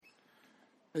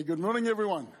Hey, good morning,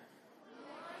 everyone.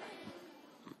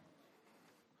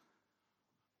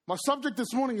 My subject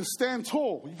this morning is stand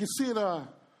tall. You can see it.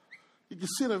 You can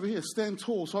see it over here. Stand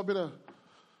tall. So I better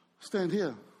stand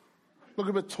here. Look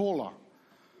a bit taller.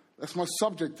 That's my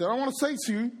subject. And I want to say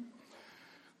to you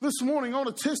this morning, I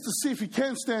want to test to see if you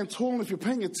can stand tall and if you're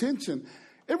paying attention.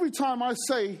 Every time I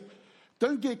say,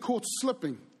 don't get caught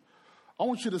slipping, I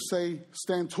want you to say,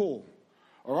 stand tall.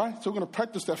 All right? So we're going to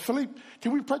practice that. Philippe,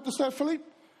 can we practice that, Philippe?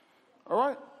 All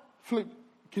right? Philippe,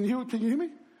 can you hear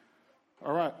me?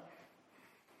 All right.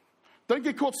 Don't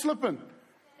get caught slipping.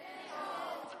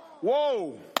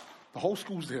 Whoa. The whole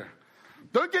school's there.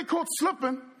 Don't get caught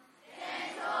slipping.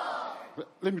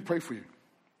 Let me pray for you.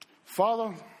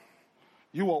 Father,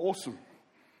 you are awesome.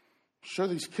 Show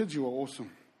these kids you are awesome.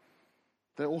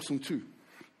 They're awesome too.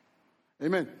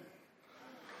 Amen.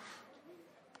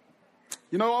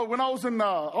 You know, when I was I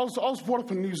was brought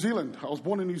up in New Zealand. I was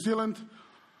born in New Zealand.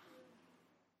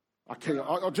 Okay,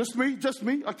 just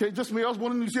me. Okay, just me. I was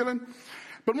born in New Zealand.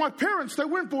 But my parents, they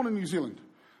weren't born in New Zealand.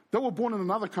 They were born in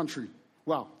another country.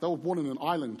 Wow, they were born in an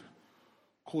island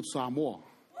called Samoa.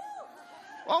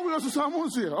 Oh, we got some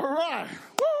Samoans here. All right.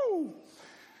 Woo!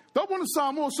 They were born in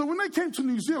Samoa. So when they came to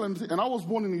New Zealand, and I was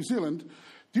born in New Zealand,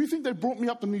 do you think they brought me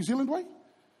up the New Zealand way?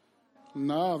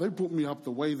 No, they brought me up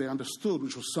the way they understood,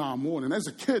 which was Samoan. And as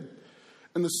a kid,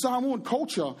 in the Samoan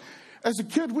culture, as a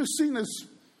kid, we're seen as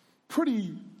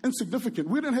pretty insignificant.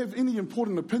 We don't have any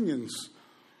important opinions.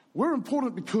 We're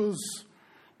important because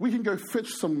we can go fetch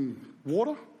some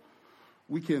water.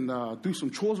 We can do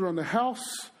some chores around the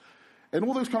house and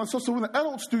all those kind of stuff. So when the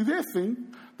adults do their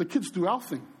thing, the kids do our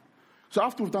thing. So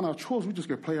after we've done our chores, we just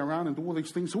go play around and do all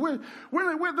these things. So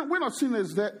we're not seen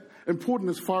as that important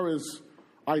as far as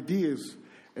ideas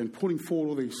and putting forward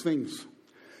all these things.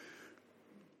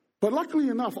 But luckily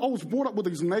enough, I was brought up with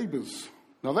these neighbours.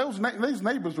 Now, these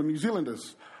neighbours were New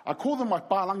Zealanders. I call them my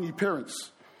Palangi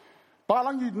parents.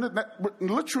 Palangi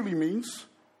literally means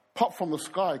pop from the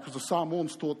sky, because the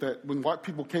Samoans thought that when white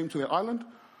people came to their island,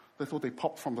 they thought they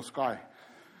popped from the sky.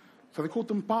 So they called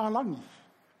them Palangi,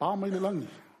 Pāmailangi.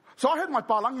 So I had my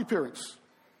Palangi parents.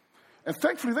 And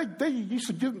thankfully, they used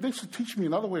to teach me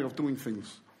another way of doing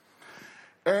things.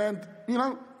 And, you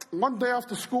know, one day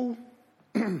after school,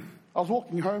 I was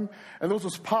walking home, and there was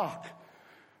this park.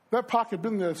 That park had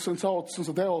been there since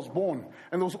the day I was born.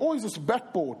 And there was always this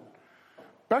backboard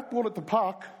at the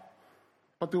park,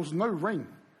 but there was no ring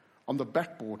on the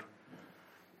backboard.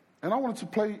 And I wanted to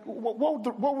play, what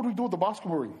would we do with the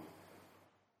basketball ring?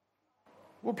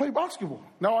 We'll play basketball.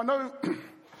 Now,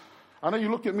 I know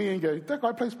you look at me and go, that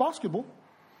guy plays basketball.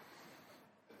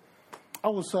 I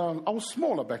was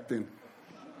smaller back then.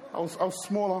 I was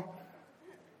smaller,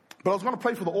 but I was going to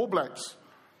play for the All Blacks.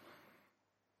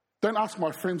 Don't ask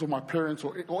my friends or my parents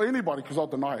or anybody, because I'll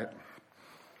deny it.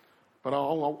 But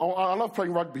I love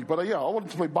playing rugby. But I wanted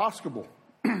to play basketball.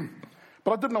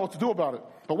 But I didn't know what to do about it.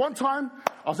 But one time,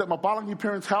 I was at my Palangi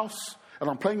parents' house, and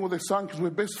I'm playing with their son because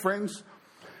we're best friends.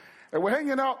 And we're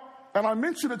hanging out, and I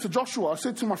mentioned it to Joshua. I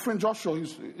said to my friend Joshua,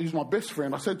 he's my best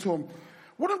friend, I said to him,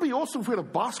 wouldn't it be awesome if we had a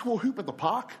basketball hoop at the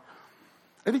park?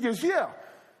 And he goes, yeah.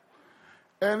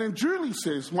 And then Julie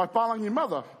says, my Palangi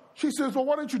mother, she says, well,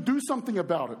 why don't you do something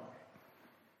about it?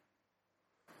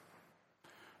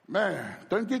 Man,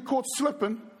 don't get caught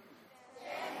slipping.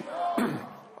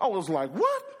 I was like,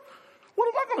 what? What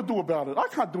am I going to do about it? I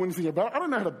can't do anything about it. I don't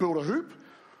know how to build a hoop.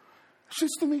 She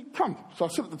said to me, come. So I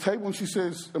sit at the table and she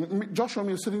says, Joshua and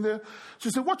me are sitting there. She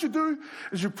said, what you do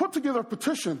is you put together a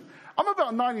petition. I'm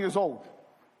about 9 years old.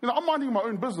 You know, I'm minding my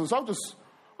own business. I'm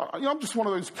just one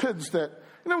of those kids that,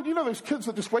 you know those kids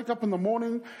that just wake up in the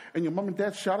morning and your mum and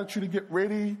dad shout at you to get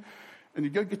ready and you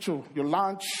go get your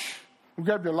lunch, you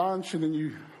grab your lunch and then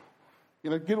you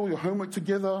get all your homework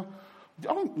together.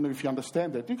 I don't know if you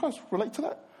understand that. Do you guys relate to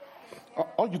that?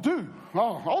 Oh, you do?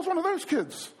 Oh, I was one of those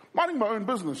kids, minding my own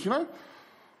business,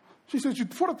 She says, you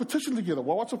put a petition together.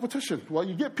 Well, what's a petition? Well,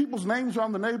 you get people's names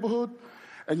around the neighborhood,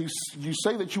 and you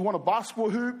say that you want a basketball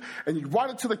hoop, and you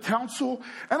write it to the council.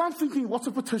 And I'm thinking, what's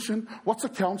a petition? What's a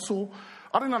council?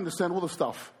 I didn't understand all the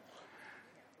stuff.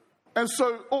 And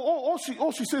so all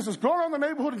she says is, go around the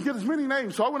neighborhood and get as many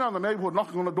names. So I went around the neighborhood,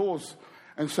 knocking on the doors,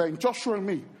 and saying, Joshua and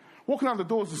me, walking around the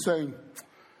doors and saying,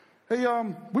 hey,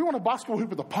 we want a basketball hoop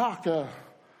at the park.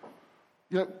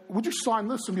 Would you sign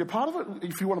this and be a part of it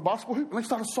if you want a basketball hoop? And they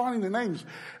started signing their names.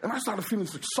 And I started feeling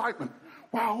this excitement.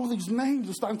 Wow, all these names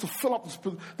are starting to fill up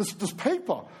this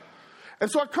paper. And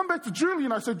so I come back to Julie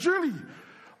and I said, Julie,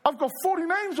 I've got 40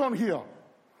 names on here.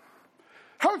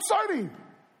 How exciting.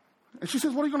 And she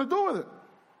says, what are you going to do with it?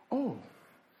 Oh,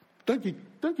 don't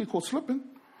get caught slipping.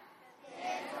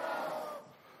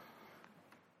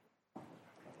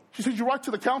 She says, you write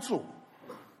to the council.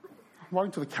 I'm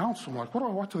writing to the council. I'm like, what do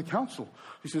I write to the council?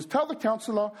 She says, tell the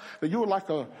councillor that you're like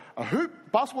a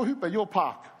basketball hoop at your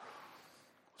park.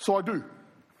 So I do.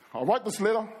 I write this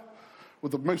letter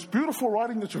with the most beautiful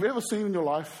writing that you've ever seen in your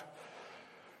life,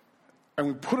 and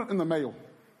we put it in the mail.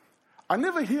 I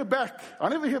never hear back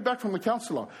from the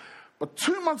councillor. But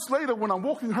 2 months later, when I'm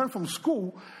walking home from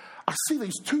school, I see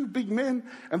these two big men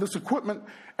and this equipment,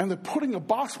 and they're putting a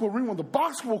basketball ring on the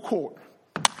basketball court.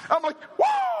 I'm like,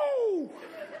 whoa!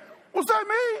 Was that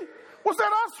me? Was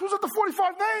that us? Was it the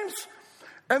 45 names?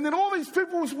 And then all these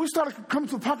people, we started coming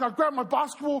to the park. I grabbed my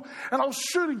basketball and I was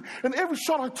shooting. And every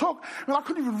shot I took, and I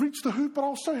couldn't even reach the hoop, but I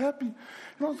was so happy. And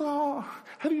I was like, oh,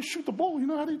 how do you shoot the ball?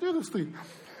 How do you do this thing?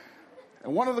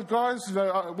 And one of the guys,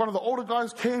 one of the older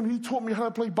guys came. He taught me how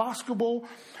to play basketball.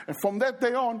 And from that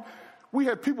day on, we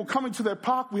had people coming to that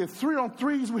park. We had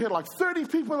 3-on-3s. We had like 30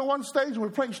 people at one stage, and we were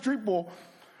playing street ball.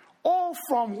 All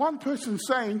from one person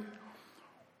saying,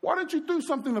 why don't you do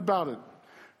something about it?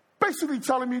 Basically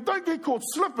telling me, don't get caught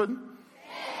slipping.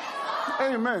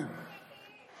 Amen.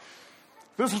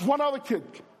 This is one other kid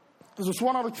I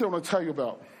want to tell you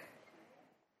about.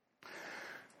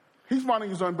 He's minding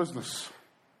his own business.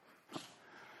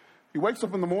 He wakes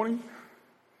up in the morning.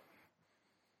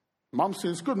 Mom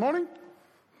says, good morning.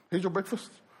 Here's your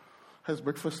breakfast. Has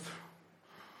breakfast.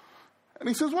 And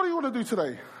he says, what do you want to do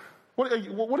today? What are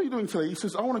you doing today? He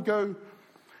says, I want to go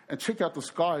and check out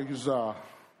this guy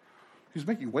who's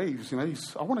making waves.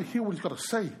 I want to hear what he's got to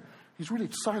say. He's really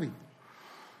exciting.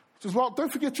 He says, well,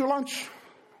 don't forget your lunch.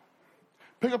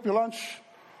 Pick up your lunch.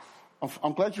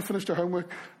 I'm glad you finished your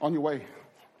homework. On your way.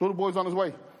 Little boy's on his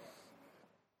way.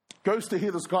 Goes to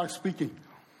hear this guy speaking.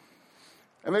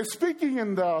 And they're speaking,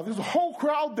 and there's a whole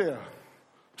crowd there,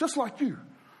 just like you.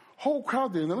 Whole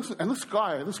crowd there. And this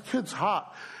guy, this kid's heart,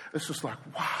 it's just like,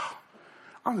 wow,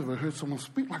 I've never heard someone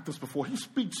speak like this before. He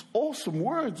speaks awesome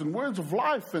words and words of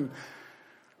life. And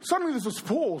suddenly there's this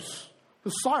pause,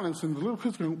 this silence, and the little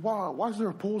kid's going, wow, why is there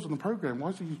a pause in the program? Why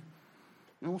is he,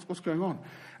 what's going on?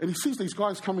 And he sees these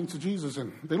guys coming to Jesus,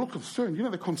 and they look concerned. You know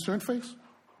their concerned face?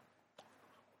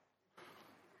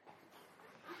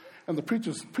 And the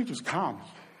preacher's calm.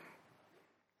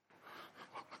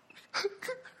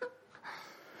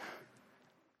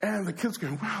 And the kid's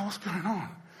going, wow, what's going on?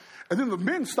 And then the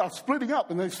men start splitting up,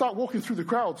 and they start walking through the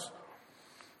crowds.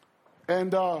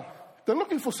 And they're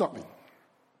looking for something.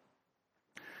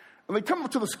 And they come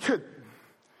up to this kid.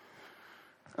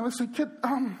 And they say, kid,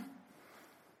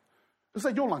 is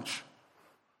that your lunch?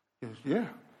 He goes, yeah.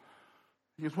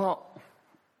 He goes, well,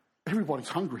 everybody's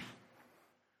hungry.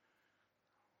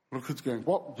 The kid's going,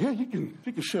 well, yeah, you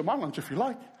can share my lunch if you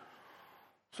like.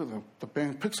 So the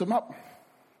band picks him up,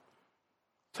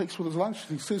 takes with his lunch,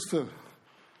 and he says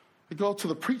they go to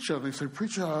the preacher, and they say,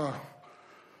 preacher,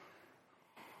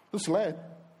 this lad,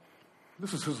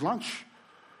 this is his lunch,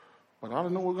 but I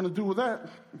don't know what we're going to do with that.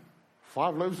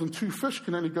 5 loaves and 2 fish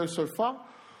can only go so far.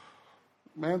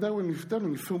 Man, that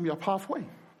wouldn't fill me up halfway.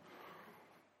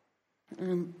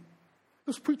 And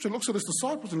this preacher looks at his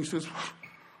disciples and he says,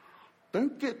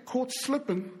 don't get caught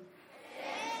slipping.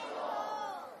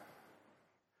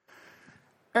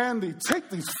 And they take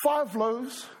these 5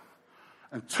 loaves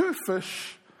and 2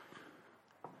 fish.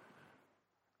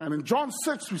 And in John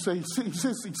 6, we say he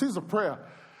says a prayer.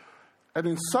 And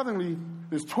then suddenly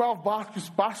there's 12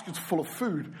 baskets full of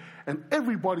food, and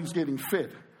everybody's getting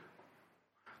fed.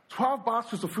 12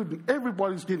 baskets of food, and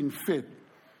everybody's getting fed.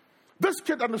 This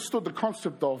kid understood the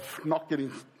concept of not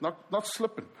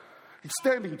slipping. He's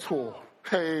standing tall.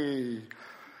 Hey,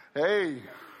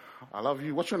 I love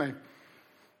you. What's your name?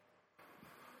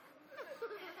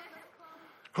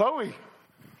 Chloe.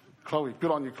 Chloe,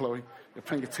 good on you, Chloe. You're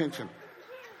paying attention.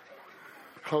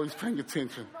 Chloe's paying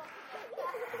attention.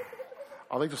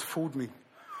 Oh, they just fooled me.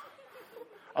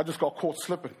 I just got caught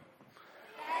slipping.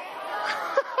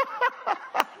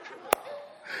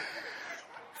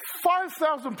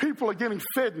 5,000 people are getting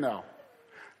fed now.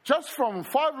 Just from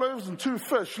 5 loaves and 2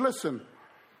 fish. Listen,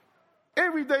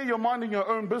 every day you're minding your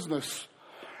own business.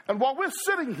 And while we're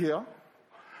sitting here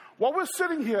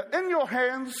in your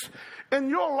hands, in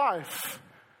your life,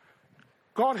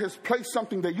 God has placed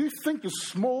something that you think is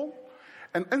small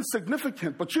and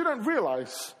insignificant, but you don't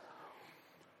realize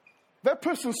that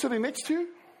person sitting next to you,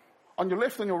 on your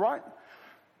left and your right,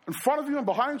 in front of you and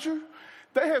behind you,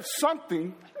 they have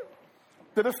something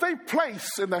that if they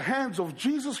place in the hands of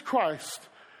Jesus Christ,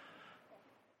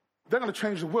 they're going to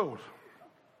change the world.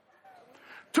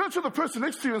 Turn to the person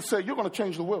next to you and say, you're going to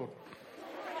change the world.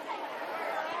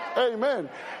 Amen.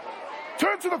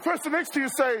 Turn to the person next to you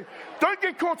and say, don't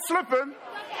get caught slipping.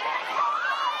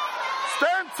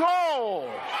 Stand tall.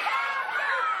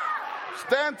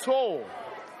 Stand tall.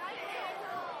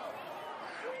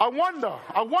 I wonder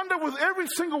with every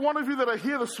single one of you that are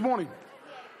here this morning,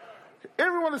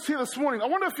 everyone that's here this morning, I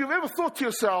wonder if you've ever thought to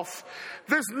yourself,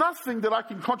 there's nothing that I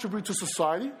can contribute to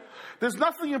society. There's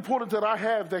nothing important that I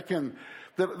have that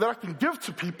I can give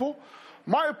to people.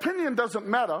 My opinion doesn't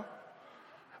matter.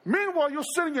 Meanwhile, you're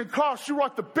sitting in class, you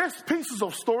write the best pieces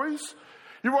of stories.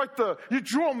 You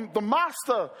draw the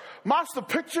master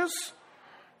pictures.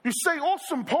 You say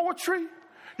awesome poetry.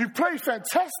 You play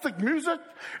fantastic music,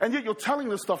 and yet you're telling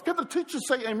this stuff. Can the teachers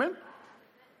say amen?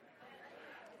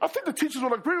 I think the teachers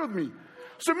will agree with me.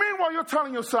 So meanwhile, you're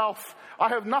telling yourself, I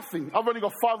have nothing. I've only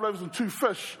got 5 loaves and 2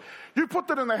 fish. You put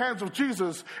that in the hands of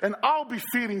Jesus, and I'll be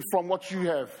feeding from what you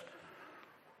have.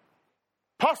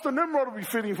 Pastor Nimrod will be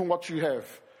feeding from what you have.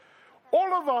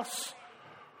 All of us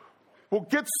will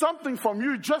get something from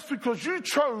you just because you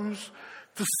chose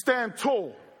to stand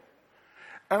tall.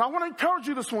 And I want to encourage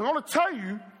you this morning. I want to tell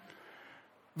you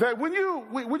that when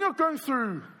you're going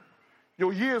through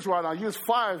your years right now, years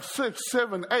 5, 6,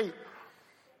 7, 8,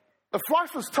 if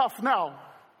life is tough now,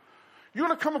 you're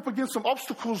going to come up against some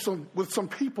obstacles with some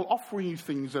people offering you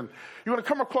things, and you're going to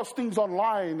come across things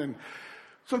online and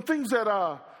some things that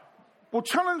will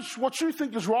challenge what you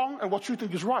think is wrong and what you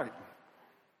think is right.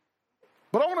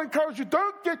 But I want to encourage you,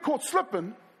 don't get caught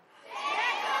slipping.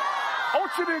 I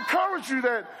want you to encourage you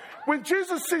that when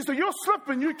Jesus sees that you're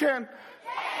slipping, you can.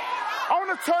 I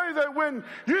want to tell you that when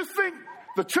you think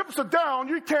the chips are down,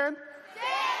 you can.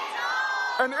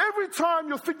 And every time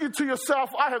you're thinking to yourself,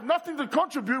 I have nothing to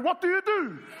contribute, what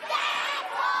do?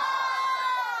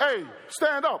 Hey,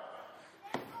 stand up.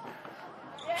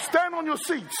 Stand on your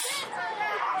seats.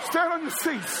 Stand on your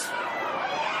seats.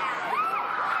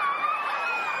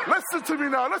 Listen to me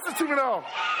now. Listen to me now.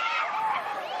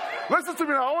 Listen to me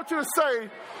now. I want you to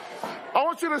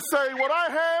say, what I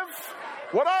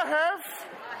have,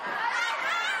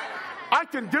 I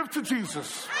can give to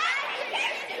Jesus.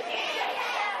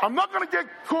 I'm not going to get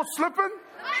caught slipping.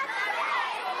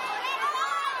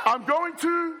 I'm going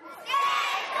to.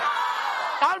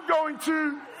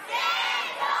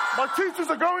 My teachers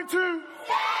are going to.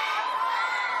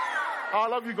 I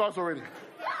love you guys already.